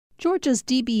Georgia's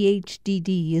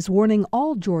DBHDD is warning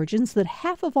all Georgians that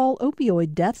half of all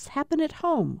opioid deaths happen at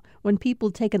home when people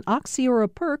take an oxy or a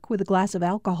perk with a glass of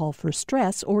alcohol for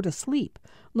stress or to sleep.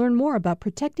 Learn more about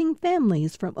protecting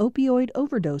families from opioid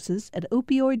overdoses at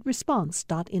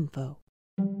opioidresponse.info.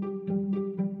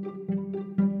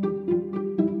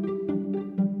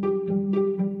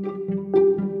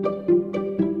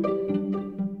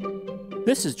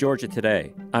 This is Georgia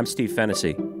Today. I'm Steve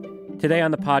Fennessy. Today on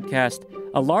the podcast,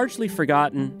 a largely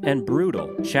forgotten and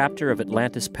brutal chapter of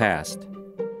Atlanta's past.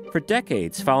 For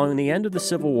decades following the end of the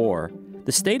Civil War,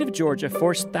 the state of Georgia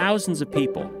forced thousands of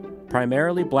people,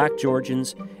 primarily black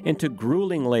Georgians, into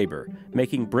grueling labor,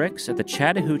 making bricks at the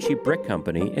Chattahoochee Brick Co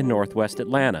in northwest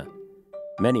Atlanta.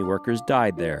 Many workers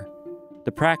died there.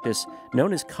 The practice,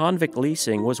 known as convict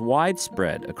leasing, was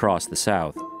widespread across the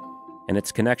South, and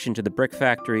its connection to the brick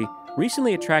factory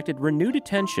recently attracted renewed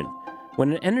attention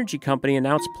when an energy company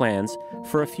announced plans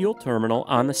for a fuel terminal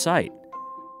on the site.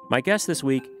 My guest this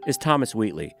week is Thomas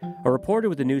Wheatley, a reporter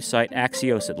with the news site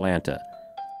Axios Atlanta.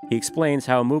 He explains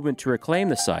how a movement to reclaim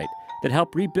the site that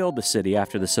helped rebuild the city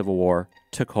after the Civil War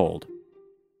took hold.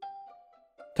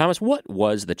 Thomas, what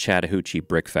was the Chattahoochee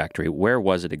Brick Factory? Where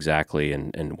was it exactly,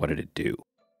 and what did it do?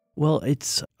 Well,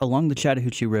 it's along the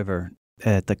Chattahoochee River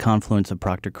at the confluence of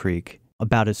Proctor Creek,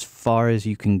 about as far as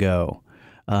you can go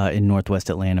in northwest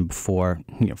Atlanta before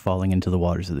falling into the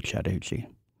waters of the Chattahoochee.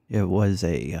 It was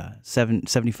a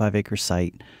 75-acre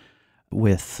site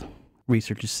with,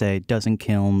 researchers say, a dozen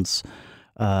kilns,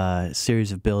 a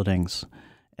series of buildings,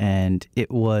 and it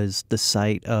was the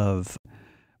site of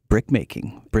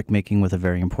brickmaking with a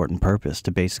very important purpose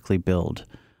to basically build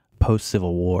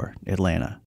post-Civil War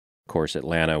Atlanta. Of course,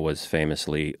 Atlanta was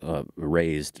famously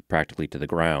razed practically to the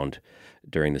ground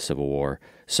during the Civil War.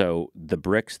 So the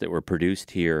bricks that were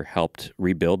produced here helped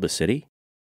rebuild the city?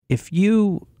 If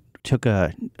you took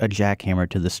a jackhammer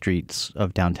to the streets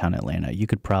of downtown Atlanta, you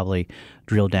could probably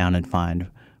drill down and find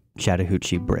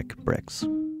Chattahoochee bricks.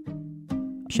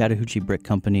 Chattahoochee Brick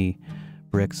Company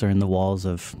bricks are in the walls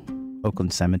of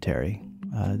Oakland Cemetery.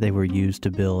 They were used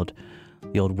to build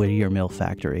the old Whittier Mill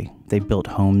factory. They built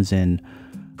homes in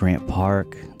Grant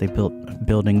Park. They built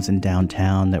buildings in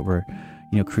downtown that were,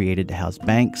 created to house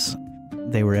banks.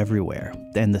 They were everywhere.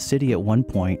 And the city at one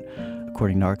point,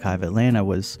 according to Archive Atlanta,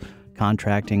 was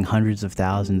contracting hundreds of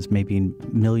thousands, maybe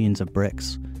millions of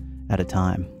bricks at a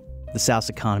time. The South's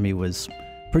economy was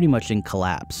pretty much in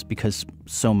collapse because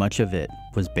so much of it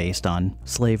was based on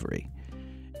slavery.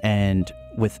 And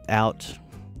without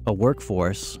a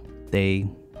workforce, they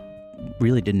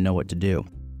really didn't know what to do.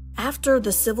 After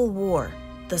the Civil War,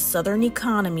 the Southern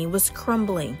economy was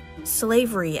crumbling.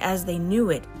 Slavery, as they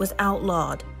knew it, was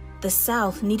outlawed. The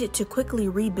South needed to quickly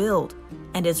rebuild,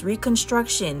 and its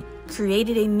reconstruction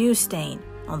created a new stain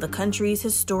on the country's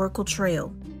historical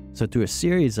trail. So through a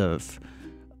series of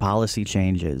policy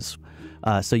changes,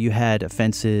 so you had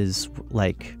offenses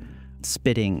like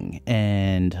spitting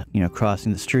and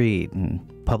crossing the street and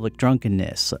public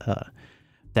drunkenness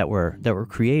that were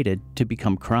created to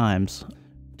become crimes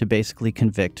to basically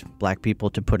convict black people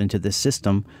to put into this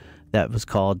system that was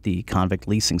called the convict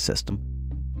leasing system.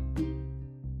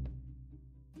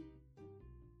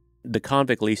 The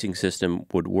convict leasing system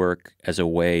would work as a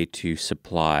way to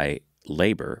supply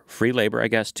labor, free labor, I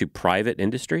guess, to private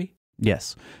industry?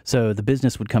 Yes. So the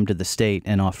business would come to the state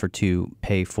and offer to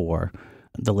pay for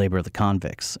the labor of the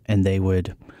convicts, and they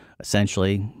would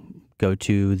essentially go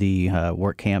to the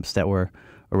work camps that were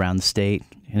around the state.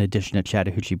 In addition to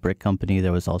Chattahoochee Brick Company,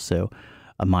 there was also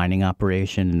a mining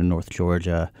operation in North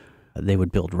Georgia. They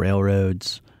would build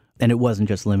railroads. And it wasn't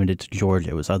just limited to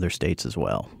Georgia. It was other states as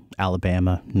well,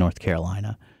 Alabama, North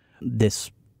Carolina.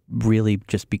 This really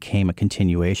just became a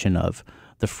continuation of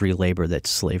the free labor that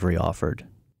slavery offered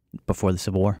before the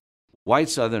Civil War. White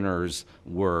Southerners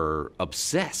were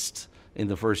obsessed in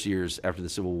the first years after the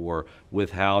Civil War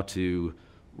with how to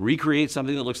recreate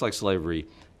something that looks like slavery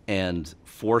and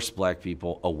force black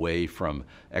people away from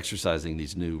exercising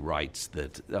these new rights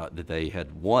that they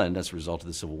had won as a result of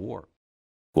the Civil War.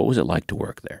 What was it like to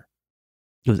work there?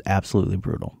 It was absolutely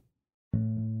brutal.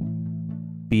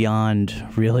 Beyond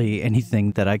really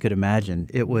anything that I could imagine.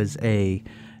 It was a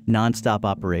nonstop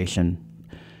operation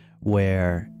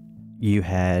where you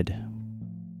had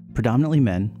predominantly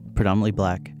men, predominantly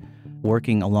black,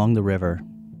 working along the river,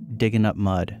 digging up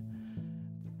mud,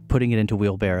 putting it into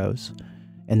wheelbarrows,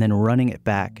 and then running it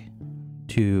back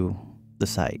to the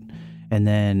site. And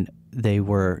then they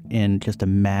were in just a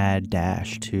mad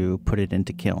dash to put it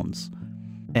into kilns.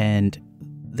 And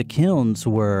the kilns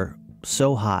were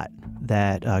so hot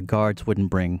that guards wouldn't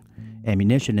bring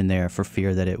ammunition in there for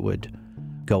fear that it would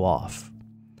go off.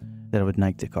 that would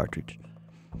ignite the cartridge.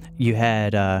 You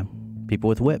had people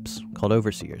with whips called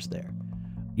overseers there.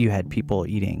 You had people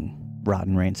eating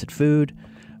rotten, rancid food.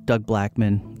 Doug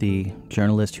Blackman, the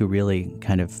journalist who really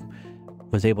kind of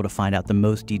was able to find out the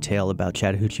most detail about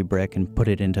Chattahoochee Brick and put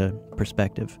it into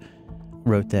perspective,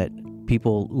 wrote that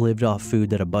people lived off food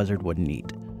that a buzzard wouldn't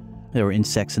eat. There were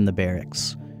insects in the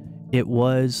barracks. It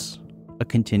was a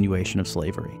continuation of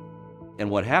slavery. And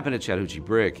what happened at Chattahoochee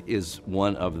Brick is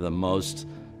one of the most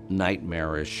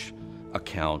nightmarish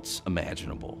accounts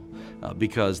imaginable,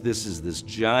 because this is this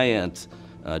giant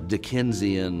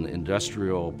Dickensian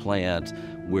industrial plant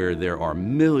where there are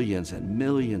millions and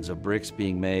millions of bricks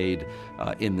being made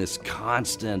in this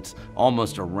constant,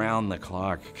 almost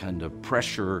around-the-clock kind of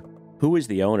pressure. Who is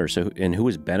the owner, and who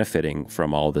is benefiting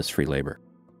from all this free labor?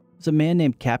 It's a man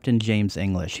named Captain James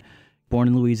English, born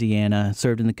in Louisiana,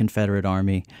 served in the Confederate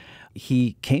Army.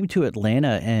 He came to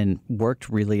Atlanta and worked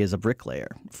really as a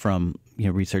bricklayer from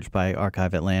research by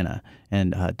Archive Atlanta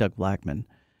and Doug Blackman.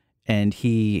 And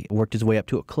he worked his way up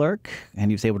to a clerk, and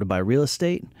he was able to buy real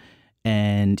estate,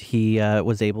 and he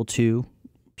was able to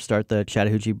start the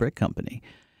Chattahoochee Brick Company.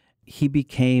 He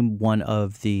became one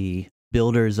of the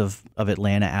builders of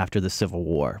Atlanta after the Civil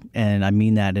War, and I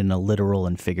mean that in a literal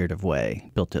and figurative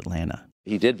way, built Atlanta.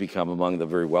 He did become among the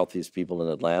very wealthiest people in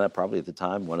Atlanta, probably at the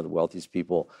time one of the wealthiest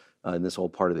people in this whole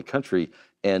part of the country.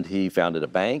 And he founded a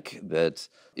bank that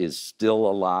is still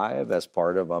alive as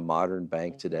part of a modern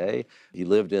bank today. He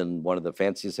lived in one of the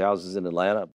fanciest houses in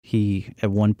Atlanta. He,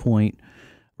 at one point,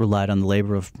 relied on the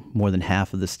labor of more than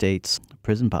half of the state's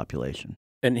prison population.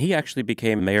 And he actually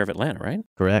became mayor of Atlanta, right?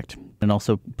 Correct. And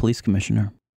also police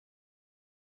commissioner.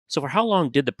 So for how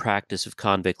long did the practice of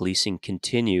convict leasing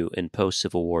continue in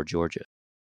post-Civil War Georgia?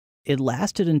 It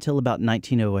lasted until about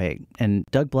 1908, and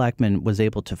Doug Blackman was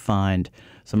able to find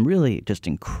some really just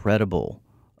incredible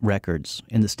records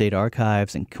in the state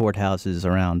archives and courthouses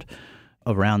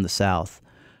around the South,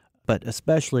 but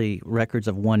especially records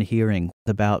of one hearing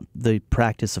about the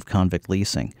practice of convict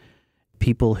leasing.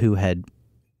 People who had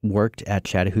worked at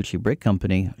Chattahoochee Brick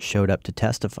Company showed up to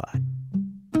testify.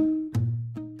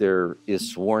 There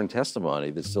is sworn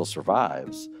testimony that still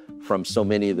survives from so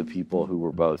many of the people who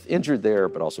were both injured there,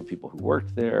 but also people who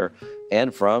worked there,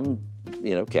 and from,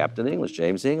 Captain English,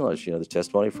 James English, the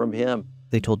testimony from him.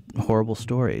 They told horrible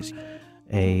stories.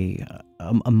 A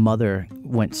mother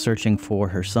went searching for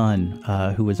her son,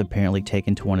 who was apparently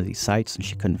taken to one of these sites, and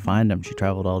she couldn't find him. She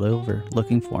traveled all over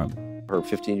looking for him. Her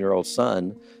 15-year-old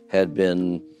son had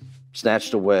been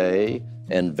snatched away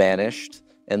and vanished,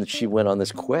 and she went on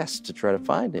this quest to try to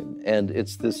find him. And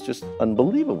it's this just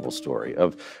unbelievable story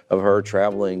of her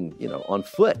traveling, on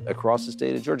foot across the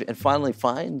state of Georgia, and finally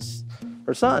finds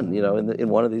her son, in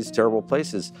one of these terrible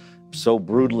places, so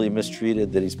brutally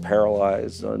mistreated that he's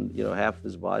paralyzed on, half of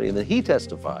his body, and then he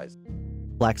testifies.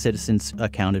 Black citizens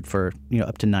accounted for,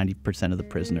 up to 90% of the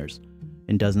prisoners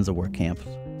in dozens of work camps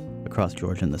across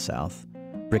Georgia and the South.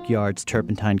 Brickyards,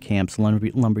 turpentine camps,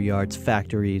 lumber yards,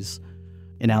 factories.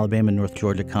 In Alabama and North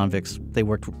Georgia, convicts, they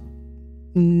worked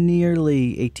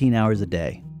nearly 18 hours a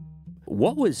day.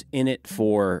 What was in it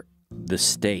for the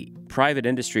state? Private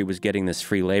industry was getting this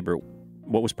free labor.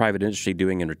 What was private industry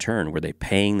doing in return? Were they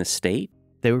paying the state?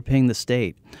 They were paying the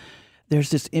state.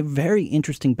 There's this very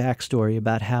interesting backstory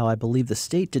about how I believe the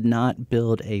state did not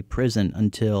build a prison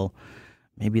until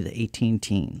maybe the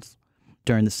 18-teens.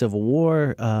 During the Civil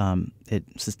War, it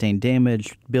sustained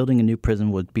damage. Building a new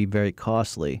prison would be very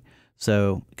costly.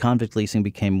 So convict leasing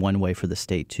became one way for the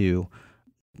state to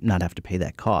not have to pay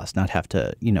that cost, not have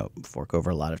to, fork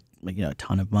over a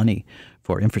ton of money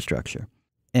for infrastructure.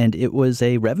 And it was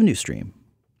a revenue stream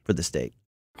for the state.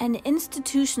 An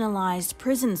institutionalized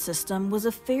prison system was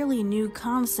a fairly new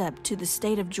concept to the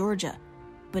state of Georgia,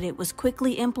 but it was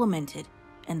quickly implemented,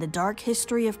 and the dark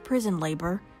history of prison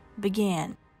labor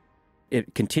began.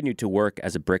 It continued to work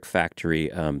as a brick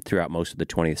factory throughout most of the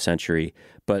 20th century,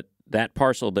 but that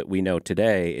parcel that we know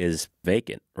today is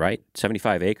vacant, right?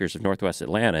 75 acres of northwest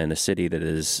Atlanta in a city that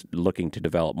is looking to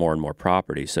develop more and more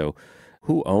property. So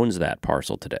who owns that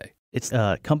parcel today? It's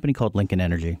a company called Lincoln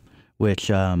Energy, which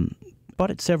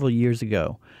bought it several years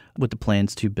ago with the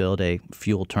plans to build a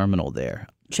fuel terminal there.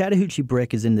 Chattahoochee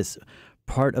Brick is in this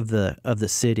part of the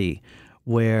city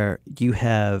where you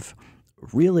have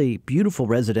really beautiful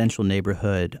residential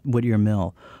neighborhood, Whittier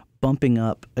Mill, bumping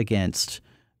up against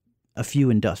a few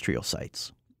industrial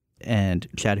sites, and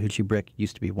Chattahoochee Brick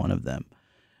used to be one of them.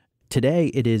 Today,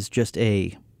 it is just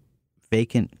a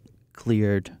vacant,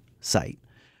 cleared site.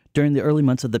 During the early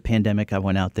months of the pandemic, I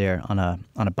went out there on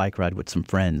a bike ride with some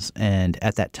friends, and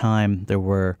at that time, there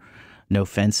were No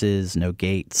fences, no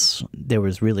gates. There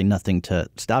was really nothing to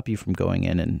stop you from going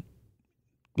in and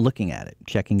looking at it,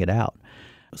 checking it out.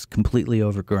 It was completely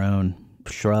overgrown,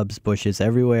 shrubs, bushes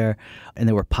everywhere, and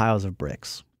there were piles of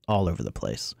bricks all over the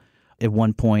place. At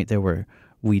one point, there were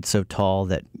weeds so tall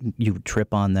that you would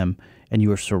trip on them, and you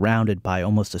were surrounded by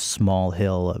almost a small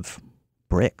hill of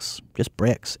bricks, just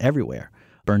bricks everywhere,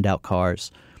 burned out cars,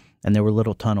 and there were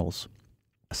little tunnels,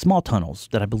 small tunnels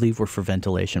that I believe were for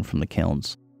ventilation from the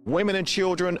kilns. Women and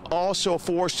children also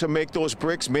forced to make those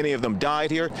bricks. Many of them died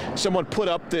here. Someone put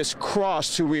up this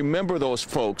cross to remember those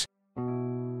folks.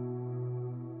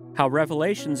 How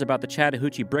revelations about the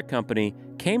Chattahoochee Brick Company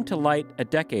came to light a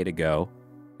decade ago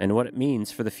and what it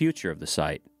means for the future of the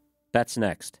site. That's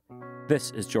next. This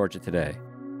is Georgia Today.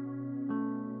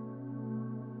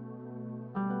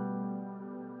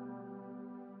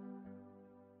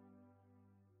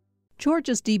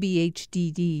 Georgia's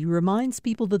DBHDD reminds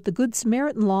people that the Good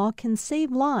Samaritan law can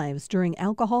save lives during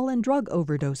alcohol and drug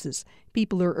overdoses.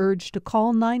 People are urged to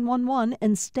call 911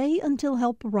 and stay until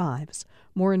help arrives.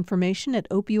 More information at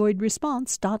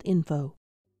opioidresponse.info.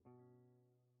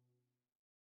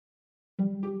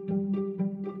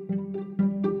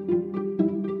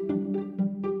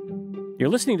 You're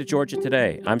listening to Georgia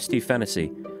Today. I'm Steve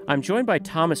Fennessy. I'm joined by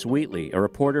Thomas Wheatley, a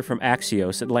reporter from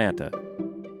Axios, Atlanta.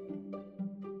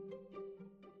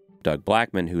 Doug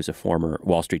Blackman, who's a former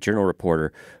Wall Street Journal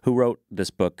reporter, who wrote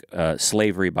this book,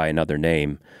 Slavery by Another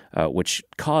Name, which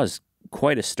caused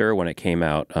quite a stir when it came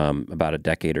out about a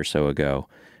decade or so ago,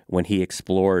 when he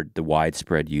explored the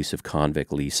widespread use of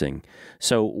convict leasing.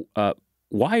 So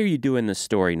why are you doing this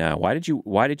story now? Why did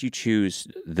you choose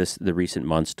the recent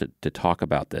months to talk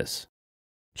about this?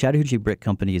 Chattahoochee Brick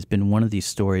Company has been one of these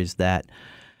stories that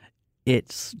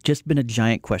it's just been a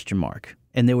giant question mark.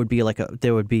 And there would be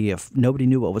nobody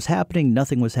knew what was happening,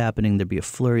 nothing was happening, there'd be a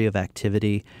flurry of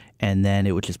activity, and then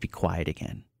it would just be quiet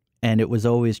again. And it was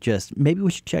always just, maybe we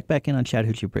should check back in on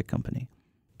Chattahoochee Brick Company.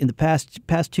 In the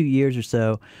past 2 years or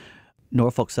so,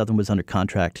 Norfolk Southern was under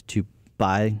contract to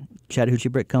buy Chattahoochee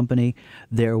Brick Company.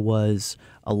 There was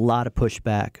a lot of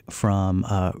pushback from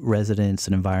residents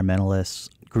and environmentalists,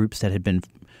 groups that had been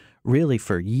really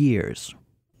for years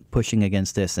pushing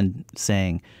against this and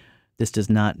saying, this does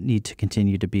not need to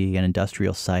continue to be an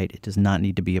industrial site. It does not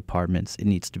need to be apartments. It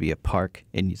needs to be a park.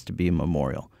 It needs to be a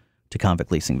memorial to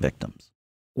convict leasing victims.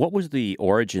 What was the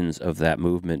origins of that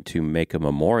movement to make a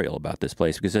memorial about this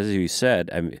place? Because as you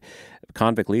said,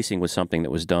 convict leasing was something that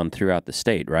was done throughout the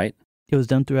state, right? It was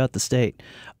done throughout the state.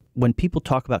 When people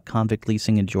talk about convict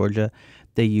leasing in Georgia,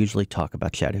 they usually talk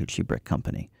about Chattahoochee Brick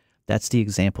Company. That's the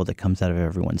example that comes out of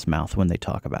everyone's mouth when they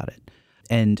talk about it.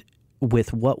 And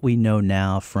with what we know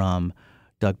now from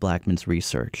Doug Blackman's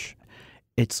research,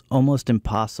 it's almost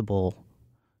impossible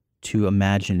to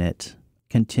imagine it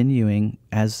continuing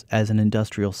as an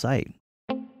industrial site.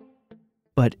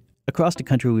 But across the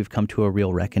country, we've come to a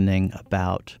real reckoning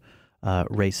about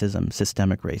racism,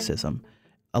 systemic racism.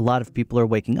 A lot of people are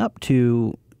waking up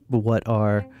to what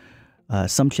are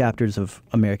some chapters of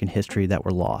American history that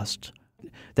were lost,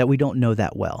 that we don't know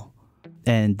that well.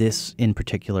 And this, in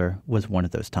particular, was one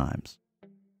of those times.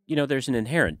 You know, there's an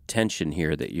inherent tension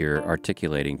here that you're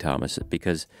articulating, Thomas,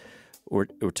 because we're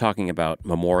talking about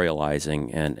memorializing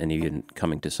and even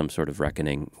coming to some sort of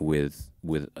reckoning with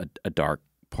a dark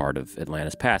part of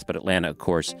Atlanta's past. But Atlanta, of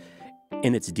course,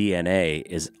 in its DNA,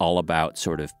 is all about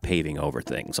sort of paving over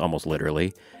things, almost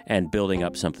literally, and building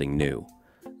up something new.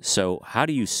 So how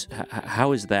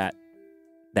is that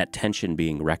tension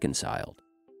being reconciled?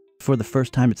 For the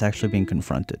first time, it's actually being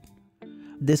confronted.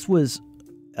 This was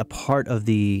a part of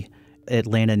the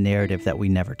Atlanta narrative that we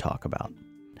never talk about.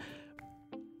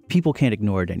 People can't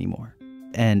ignore it anymore.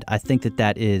 And I think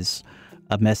that is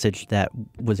a message that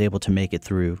was able to make it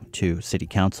through to City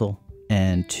Council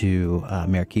and to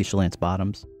Mayor Keisha Lance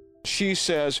Bottoms. She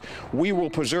says, we will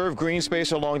preserve green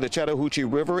space along the Chattahoochee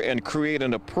River and create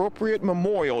an appropriate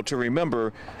memorial to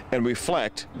remember and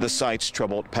reflect the site's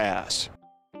troubled past.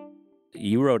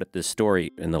 You wrote this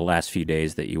story in the last few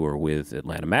days that you were with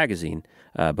Atlanta Magazine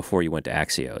before you went to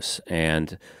Axios.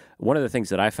 And one of the things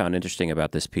that I found interesting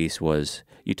about this piece was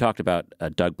you talked about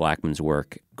Doug Blackman's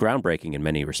work, groundbreaking in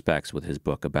many respects with his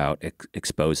book about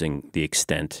exposing the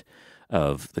extent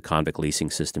of the convict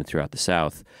leasing system throughout the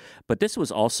South. But this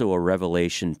was also a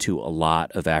revelation to a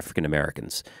lot of African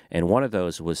Americans. And one of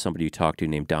those was somebody you talked to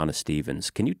named Donna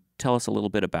Stevens. Can you tell us a little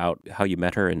bit about how you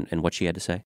met her and what she had to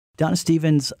say? Donna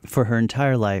Stevens, for her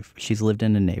entire life, she's lived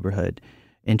in a neighborhood,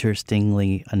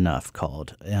 interestingly enough,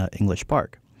 called English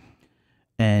Park.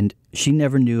 And she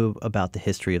never knew about the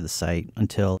history of the site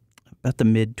until about the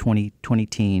mid-20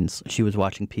 teens. She was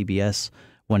watching PBS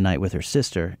one night with her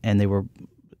sister, and they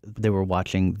were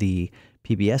watching the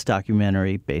PBS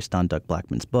documentary based on Doug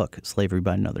Blackman's book, Slavery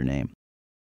by Another Name.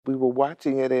 We were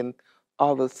watching it, and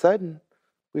all of a sudden,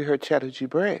 we heard Chattahoochee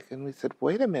Brick, and we said,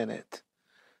 wait a minute.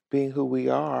 Being who we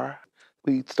are,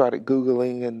 we started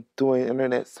Googling and doing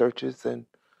internet searches, and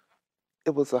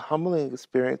it was a humbling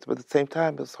experience, but at the same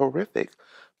time, it was horrific.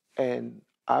 And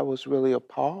I was really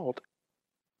appalled.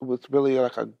 It was really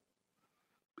like a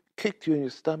kicked you in your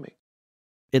stomach.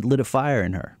 It lit a fire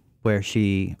in her where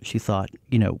she thought,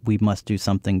 we must do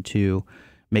something to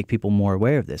make people more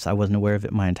aware of this. I wasn't aware of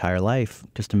it my entire life.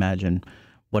 Just imagine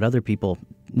what other people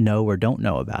know or don't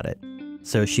know about it.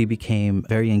 So she became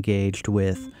very engaged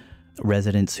with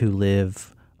residents who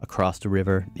live across the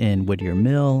river in Whittier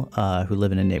Mill, who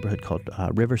live in a neighborhood called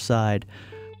Riverside,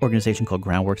 organization called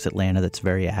Groundworks Atlanta that's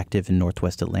very active in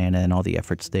Northwest Atlanta, and all the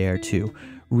efforts there to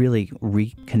really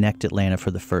reconnect Atlanta for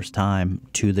the first time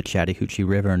to the Chattahoochee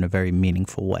River in a very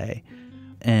meaningful way.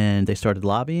 And they started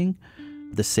lobbying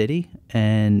the city,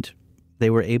 and they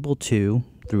were able to,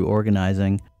 through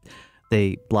organizing,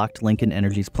 they blocked Lincoln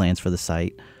Energy's plans for the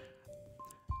site.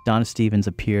 Donna Stevens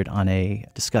appeared on a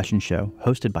discussion show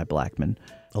hosted by Blackman,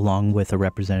 along with a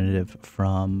representative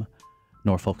from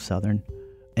Norfolk Southern,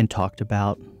 and talked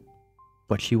about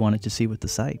what she wanted to see with the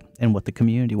site and what the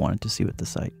community wanted to see with the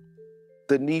site.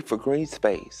 The need for green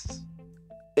space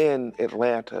in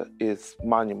Atlanta is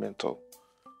monumental.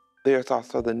 There's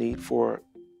also the need for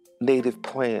native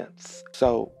plants.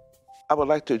 So I would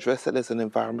like to address it as an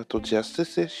environmental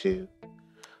justice issue,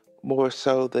 more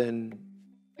so than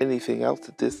anything else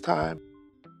at this time.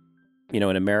 In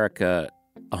America,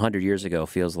 100 years ago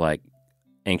feels like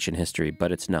ancient history,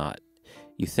 but it's not.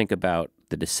 You think about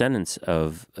the descendants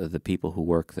of the people who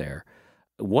work there.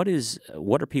 What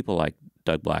are people like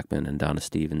Doug Blackman and Donna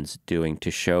Stevens doing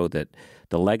to show that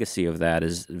the legacy of that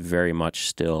is very much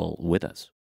still with us?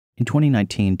 In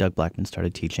 2019, Doug Blackman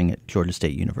started teaching at Georgia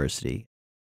State University.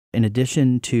 In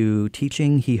addition to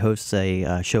teaching, he hosts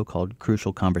a show called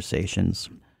Crucial Conversations.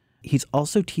 He's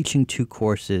also teaching 2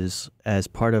 courses as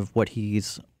part of what he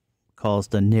calls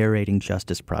the Narrating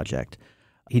Justice Project.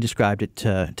 He described it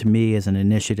to me as an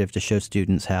initiative to show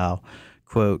students how,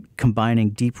 quote, combining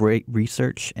deep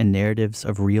research and narratives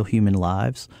of real human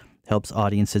lives helps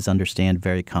audiences understand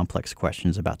very complex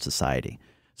questions about society.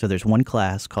 So there's one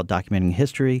class called Documenting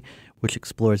History, which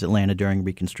explores Atlanta during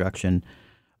Reconstruction.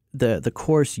 The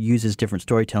course uses different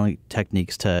storytelling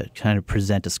techniques to kind of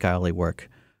present a scholarly work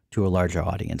to a larger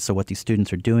audience. So what these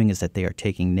students are doing is that they are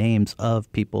taking names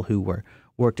of people who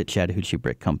worked at Chattahoochee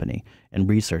Brick Company and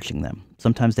researching them.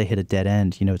 Sometimes they hit a dead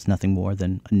end. It's nothing more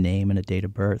than a name and a date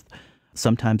of birth.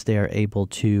 Sometimes they are able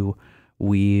to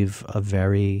weave a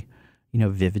very,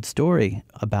 vivid story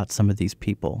about some of these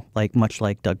people, much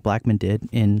like Doug Blackman did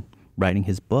in writing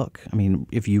his book. I mean,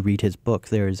 if you read his book,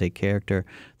 there is a character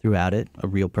throughout it, a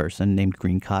real person named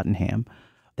Green Cottonham,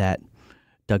 that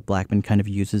Doug Blackman kind of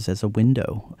uses as a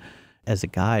window, as a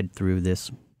guide through this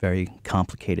very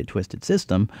complicated, twisted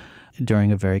system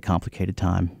during a very complicated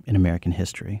time in American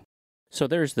history. So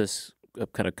there's this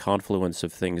kind of confluence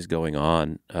of things going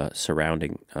on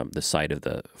surrounding the site of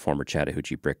the former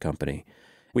Chattahoochee Brick Company.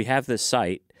 We have this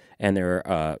site, and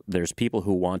there's people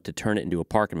who want to turn it into a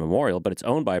park and memorial, but it's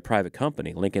owned by a private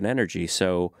company, Lincoln Energy.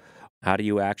 So how do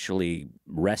you actually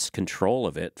wrest control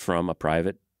of it from a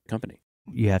private company?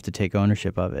 You have to take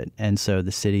ownership of it. And so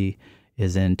the city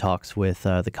is in talks with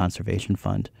the Conservation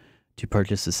Fund to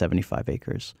purchase the 75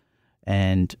 acres.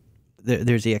 And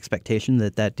there's the expectation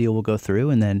that that deal will go through.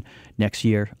 And then next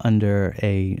year, under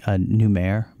a new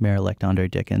Mayor-elect Andre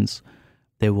Dickens,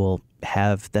 they will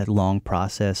have that long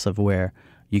process of where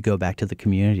you go back to the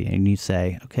community and you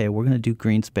say, okay, we're going to do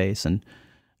green space and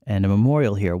a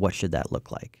memorial here. What should that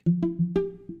look like?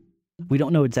 We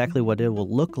don't know exactly what it will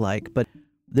look like, but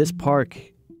this park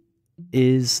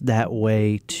is that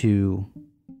way to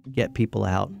get people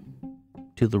out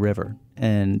to the river.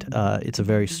 And it's a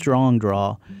very strong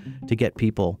draw to get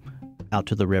people out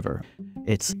to the river.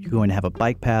 It's going to have a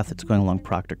bike path. It's going along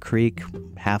Proctor Creek,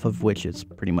 half of which is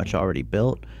pretty much already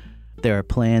built. There are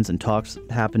plans and talks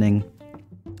happening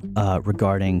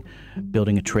regarding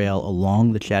building a trail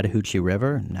along the Chattahoochee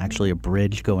River and actually a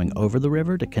bridge going over the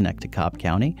river to connect to Cobb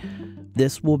County.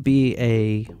 This will be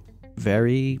a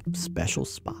very special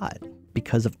spot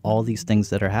because of all these things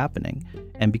that are happening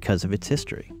and because of its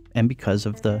history and because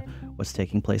of what's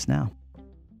taking place now.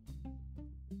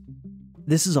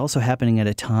 This is also happening at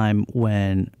a time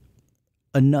when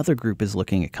another group is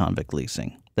looking at convict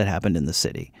leasing that happened in the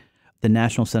city. The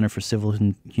National Center for Civil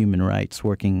and Human Rights,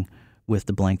 working with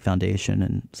the Blank Foundation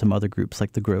and some other groups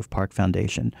like the Grove Park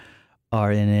Foundation,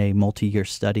 are in a multi-year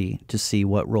study to see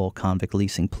what role convict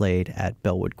leasing played at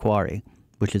Bellwood Quarry,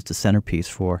 which is the centerpiece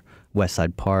for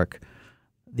Westside Park,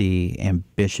 the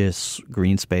ambitious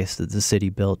green space that the city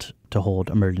built to hold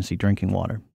emergency drinking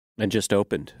water. And just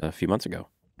opened a few months ago.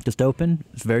 Just opened.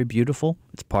 It's very beautiful.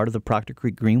 It's part of the Proctor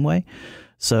Creek Greenway.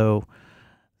 So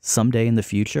someday in the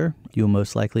future, you'll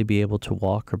most likely be able to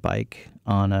walk or bike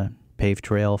on a paved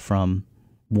trail from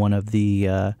one of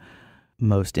the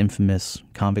most infamous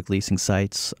convict leasing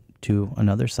sites to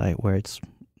another site where it's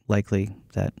likely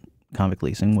that convict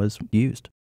leasing was used.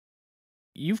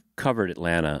 You've covered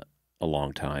Atlanta a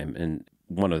long time, and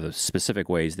one of the specific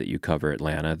ways that you cover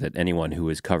Atlanta that anyone who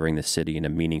is covering the city in a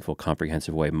meaningful,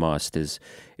 comprehensive way must is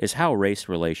how race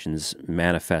relations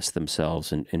manifest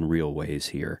themselves in real ways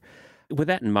here. With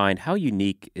that in mind, how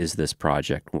unique is this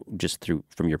project, just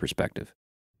from your perspective?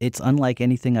 It's unlike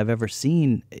anything I've ever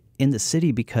seen in the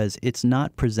city because it's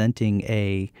not presenting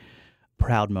a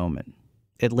proud moment.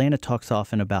 Atlanta talks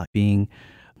often about being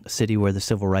a city where the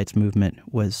civil rights movement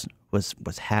was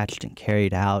hatched and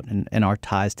carried out, and our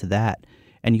ties to that.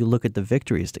 And you look at the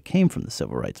victories that came from the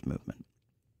civil rights movement.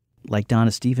 Like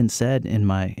Donna Stevens said in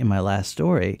my last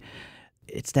story,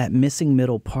 it's that missing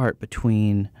middle part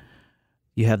between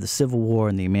you have the Civil War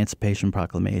and the Emancipation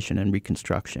Proclamation and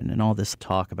Reconstruction and all this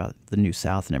talk about the New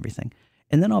South and everything.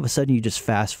 And then all of a sudden you just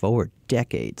fast forward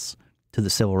decades to the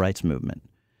civil rights movement.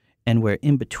 And where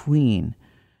in between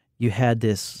you had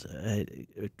this,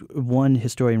 one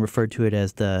historian referred to it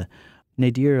as the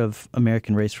nadir of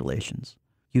American race relations.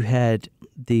 You had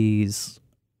these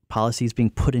policies being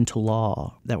put into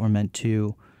law that were meant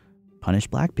to punish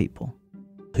black people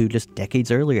who just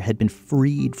decades earlier had been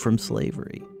freed from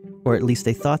slavery, or at least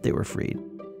they thought they were freed.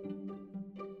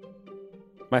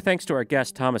 My thanks to our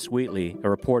guest, Thomas Wheatley, a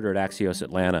reporter at Axios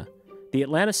Atlanta. The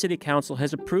Atlanta City Council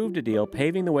has approved a deal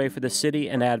paving the way for the city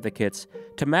and advocates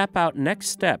to map out next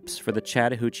steps for the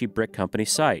Chattahoochee Brick Company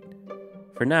site.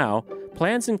 For now,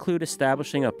 plans include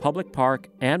establishing a public park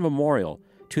and memorial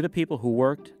to the people who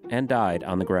worked and died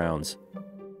on the grounds.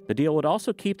 The deal would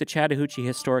also keep the Chattahoochee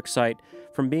Historic Site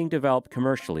from being developed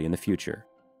commercially in the future.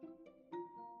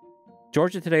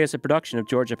 Georgia Today is a production of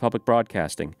Georgia Public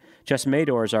Broadcasting. Jess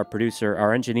Mador is our producer.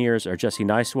 Our engineers are Jesse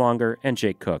Neiswanger and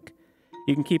Jake Cook.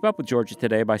 You can keep up with Georgia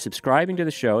Today by subscribing to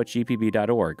the show at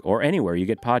gpb.org or anywhere you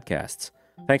get podcasts.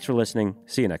 Thanks for listening.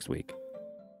 See you next week.